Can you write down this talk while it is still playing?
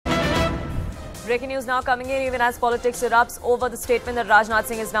Breaking news now coming in even as politics erupts over the statement that Rajnath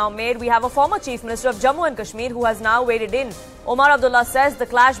Singh has now made. We have a former Chief Minister of Jammu and Kashmir who has now waded in. Omar Abdullah says the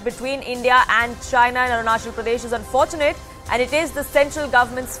clash between India and China and Arunachal Pradesh is unfortunate and it is the central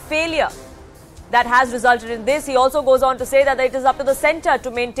government's failure that has resulted in this. He also goes on to say that it is up to the centre to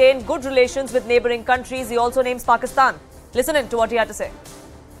maintain good relations with neighbouring countries. He also names Pakistan. Listen in to what he had to say.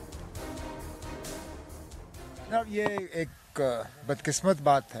 ये एक बदकिस्मत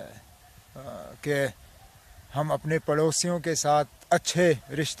बात है कि हम अपने पड़ोसियों के साथ अच्छे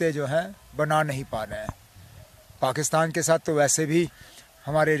रिश्ते जो हैं बना नहीं पा रहे हैं। पाकिस्तान के साथ तो वैसे भी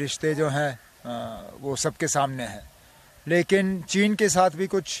हमारे रिश्ते जो हैं वो सबके सामने हैं, लेकिन चीन के साथ भी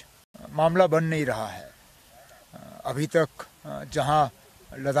कुछ मामला बन नहीं रहा है। अभी तक जहां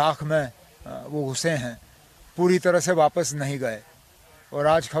लद्दाख में वो घुसे हैं पूरी तरह से वापस नहीं गए और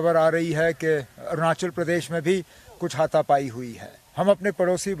आज खबर आ रही है कि अरुणाचल प्रदेश में भी कुछ हाथापाई हुई है। हम अपने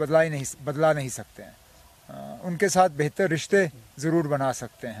पड़ोसी बदला नहीं सकते हैं, उनके साथ बेहतर रिश्ते जरूर बना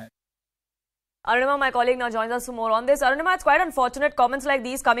सकते हैं। Arunima, my colleague, now joins us for more on this. Arunima, it's quite unfortunate comments like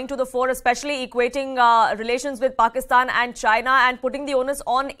these coming to the fore, especially equating relations with Pakistan and China and putting the onus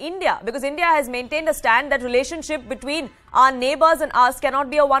on India, because India has maintained a stand that relationship between our neighbours and us cannot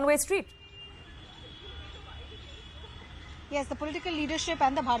be a one-way street. Yes, the political leadership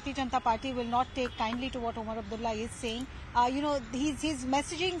and the Bharatiya Janata Party will not take kindly to what Omar Abdullah is saying. His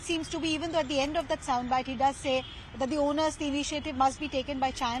messaging seems to be, even though at the end of that soundbite he does say that the onus, the initiative must be taken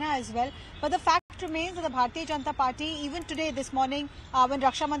by China as well. But the fact remains that the Bharatiya Janata Party, even today, this morning, when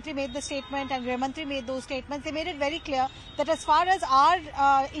Raksha Mantri made the statement and Griha Mantri made those statements, they made it very clear that as far as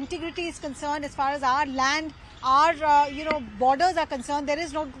our integrity is concerned, as far as our land, our borders are concerned, there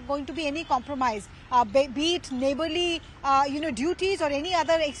is not going to be any compromise. Be it neighbourly duties or any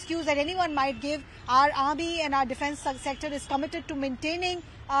other excuse that anyone might give, our army and our defence sector is committed to maintaining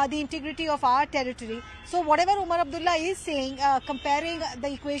the integrity of our territory. So whatever Omar Abdullah is saying, comparing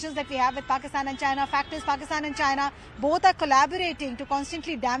the equations that we have with Pakistan and China, fact is Pakistan and China both are collaborating to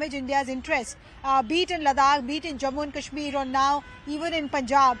constantly damage India's interests. Be it in Ladakh, be it in Jammu and Kashmir, or now even in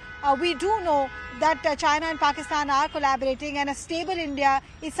Punjab, we do know that China and Pakistan are collaborating, and a stable India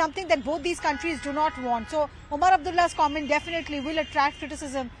is something that both these countries do not want. So Omar Abdullah's comment definitely will attract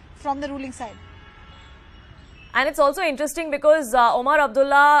criticism from the ruling side. And it's also interesting because Omar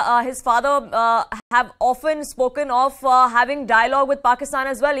Abdullah, his father, have often spoken of having dialogue with Pakistan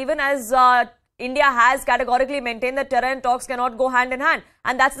as well, even as India has categorically maintained that terror and talks cannot go hand in hand.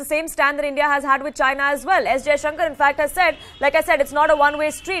 And that's the same stand that India has had with China as well. S. Jaishankar, in fact, has said, like I said, it's not a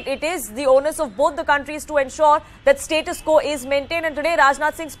one-way street. It is the onus of both the countries to ensure that status quo is maintained. And today,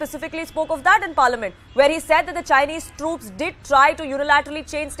 Rajnath Singh specifically spoke of that in Parliament, where he said that the Chinese troops did try to unilaterally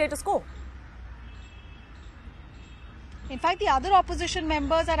change status quo. In fact, the other opposition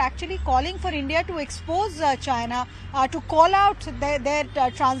members are actually calling for India to expose China, to call out their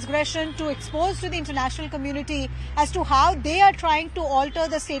transgression, to expose to the international community as to how they are trying to alter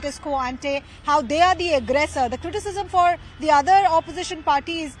the status quo ante, how they are the aggressor. The criticism for the other opposition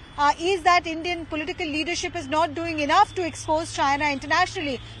parties is that Indian political leadership is not doing enough to expose China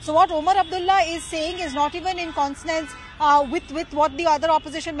internationally. So what Omar Abdullah is saying is not even in consonance with what the other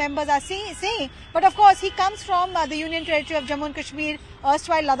opposition members are saying. But of course, he comes from the Union Territory of Jammu and Kashmir.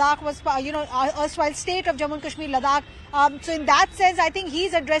 Erstwhile Ladakh was, erstwhile state of Jammu and Kashmir, Ladakh. So in that sense, I think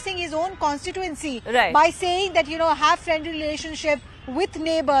he's addressing his own constituency by saying that, have friendly relationship with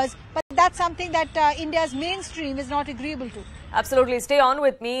neighbors. But that's something that India's mainstream is not agreeable to. Absolutely. Stay on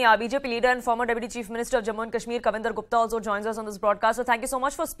with me. BJP leader and former Deputy Chief Minister of Jammu and Kashmir, Kavinder Gupta, also joins us on this broadcast. So thank you so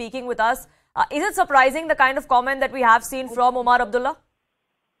much for speaking with us. Is it surprising, the kind of comment that we have seen from Omar Abdullah?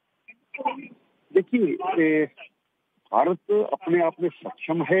 देखिए, भारत अपने आप में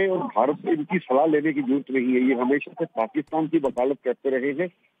सक्षम है और भारत से इनकी सलाह लेने की जरूरत नहीं है। ये हमेशा से पाकिस्तान की वकालत करते रहे हैं।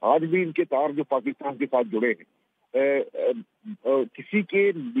 आज भी इनके तार जो पाकिस्तान के साथ जुड़े हैं, किसी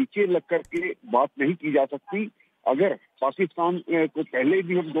के नीचे लग करके बात नहीं की जा सकती। अगर पाकिस्तान को पहले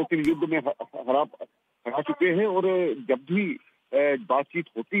भी हम 2-3 युद्ध में हरा चुके हैं और जब भी बातचीत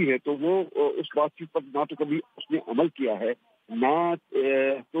होती है तो वो उस बातचीत पर ना तो कभी उसने अमल किया है, ना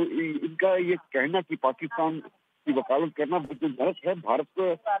तो इनका ये कहना कि पाकिस्तान की वकालत करना बिल्कुल गलत है। भारत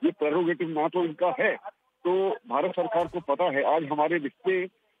का ये प्रेरोगेटिव ना तो इनका है, तो भारत सरकार को पता है आज हमारे रिश्ते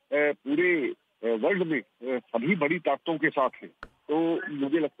पूरे वर्ल्ड में सभी बड़ी ताकतों के साथ हैं। तो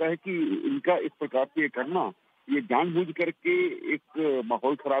मुझे लगता है कि इनका इस प्रकार से करना ये जानबूझ करके एक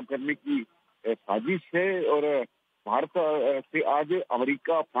माहौल खराब करने की साजिश है। और भारत से आज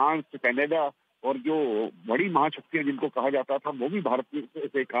अमेरिका, फ्रांस, कनाडा और जो बड़ी महाशक्तियां जिनको कहा जाता था वो भी भारत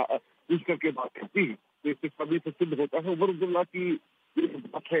से पूछ करके बात करती है। तो इससे सभी से सिद्ध होता है उमर अब्दुल्ला की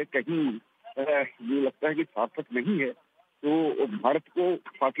बात है कहीं मुझे लगता है कि सार्थक नहीं है। तो भारत को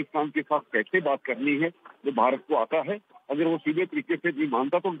पाकिस्तान के साथ कैसे बात करनी है वो भारत को आता है। अगर वो सीधे तरीके से नहीं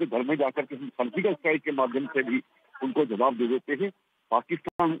मानता तो उनके घर में जाकर के सर्जिकल स्ट्राइक के माध्यम से भी उनको जवाब दे देते हैं।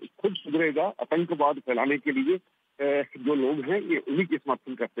 पाकिस्तान खुद सुधरेगा। आतंकवाद फैलाने के लिए जो लोग हैं ये उन्हीं के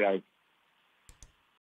समर्थन करते आए।